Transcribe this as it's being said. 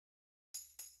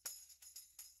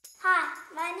Hi,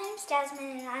 my name's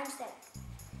Jasmine and I'm 7.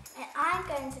 And I'm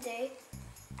going to do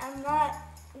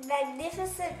a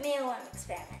magnificent mealworm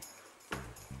experiment.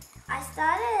 I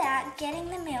started out getting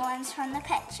the mealworms from the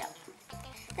pet shop.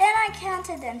 Then I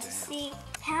counted them to see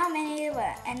how many there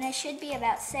were, and there should be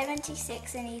about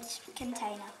 76 in each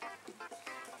container.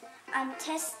 I'm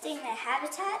testing their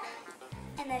habitat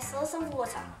and their source of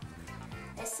water.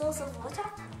 Their source of water,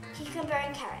 cucumber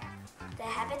and carrot. Their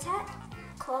habitat,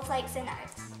 cornflakes and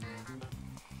oats.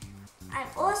 I'm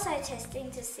also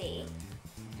testing to see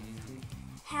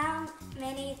how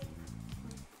many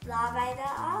larvae there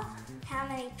are, how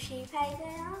many pupae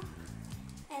there are,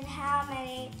 and how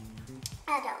many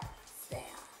adults there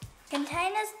are.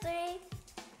 Containers 3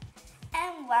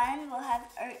 and 1 will have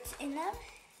oats in them,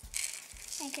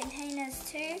 and containers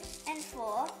 2 and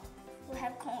 4 will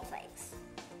have cornflakes.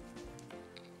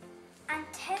 I'm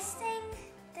testing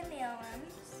the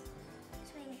mealworms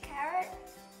between carrot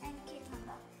and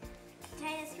cucumber.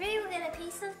 Container 3 will get a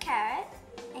piece of carrot,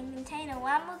 and container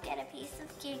 1 will get a piece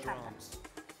of cucumber.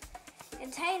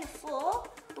 Container 4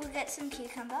 will get some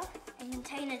cucumber, and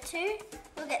container 2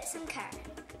 will get some carrot.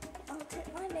 I'll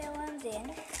put my mealworms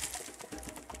in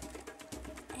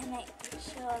and make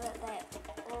sure that they're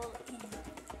all in.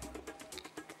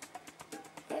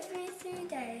 Every 3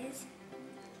 days,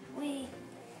 we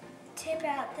tip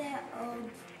out their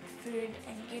old food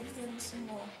and give them some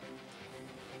more.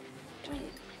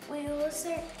 We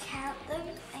also count them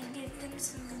and give them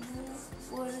some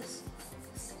more water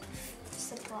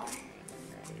supply.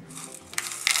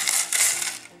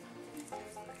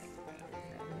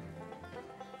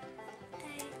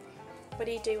 What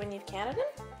do you do when you've counted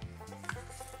them?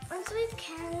 Once we've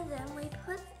counted them, we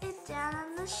put it down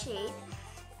on the sheet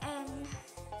and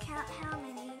count how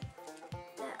many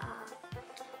there are.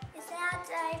 It's now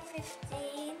day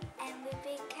 15 and we've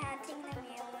been counting the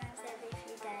mealworms every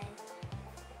few days.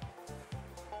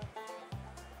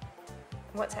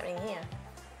 What's happening here?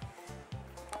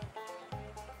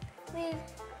 We've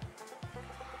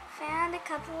found a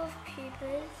couple of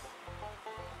pupas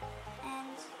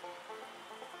and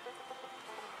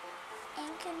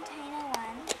in container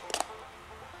 1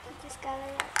 we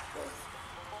discovered that there's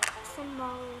some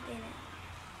mold in it.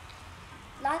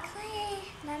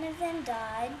 Luckily none of them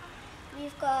died.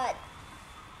 We've got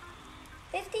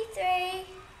 53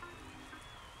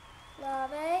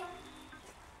 larvae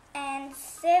and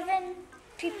 7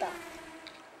 pupa.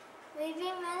 We've been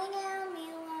running our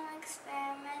mealworm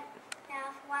experiment now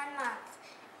for 1 month,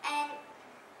 and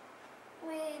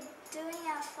we're doing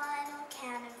our final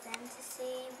count of them to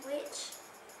see which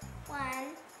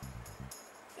one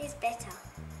is better.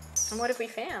 And what have we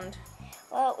found?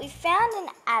 Well, we found an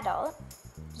adult.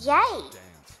 Yay!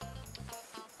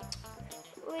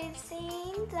 We've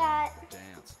seen that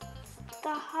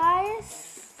the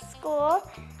highest score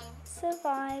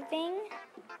surviving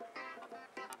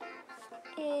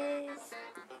is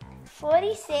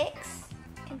 46,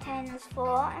 containers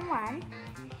 4 and 1.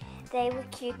 They were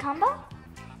cucumber.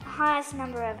 The highest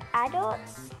number of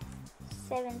adults,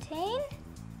 17,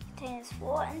 containers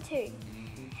 4 and 2.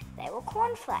 They were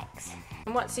cornflakes.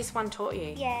 And what's this one taught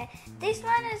you? Yeah, this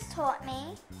one has taught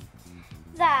me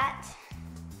that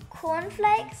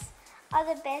cornflakes are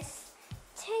the best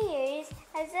to use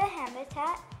as a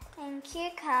habitat, and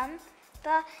cucumber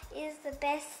is the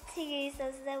best to use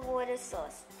as the water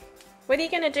source. What are you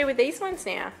going to do with these ones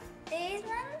now? These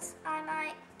ones, I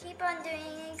might keep on doing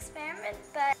an experiment,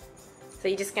 but So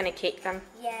you're just going to keep them?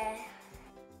 yeah.